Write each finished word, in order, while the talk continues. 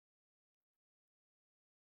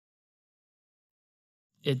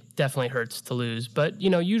it definitely hurts to lose. But,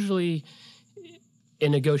 usually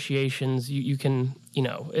in negotiations, you can,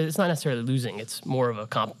 it's not necessarily losing. It's more of a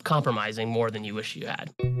compromising more than you wish you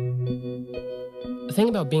had. The thing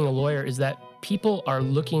about being a lawyer is that people are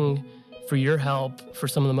looking for your help for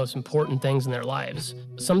some of the most important things in their lives.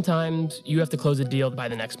 Sometimes you have to close a deal by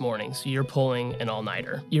the next morning, so you're pulling an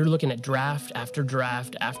all-nighter. You're looking at draft after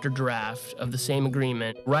draft after draft of the same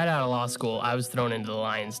agreement. Right out of law school, I was thrown into the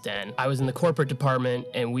lion's den. I was in the corporate department,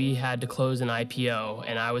 and we had to close an IPO,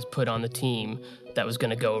 and I was put on the team that was going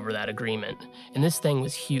to go over that agreement. And this thing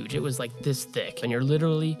was huge. It was like this thick. And you're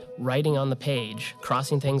literally writing on the page,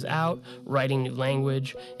 crossing things out, writing new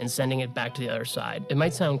language, and sending it back to the other side. It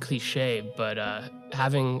might sound cliche, but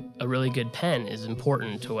having a really good pen is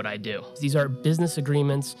important to what I do. These are business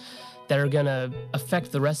agreements that are going to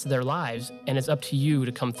affect the rest of their lives, and it's up to you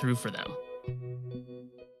to come through for them.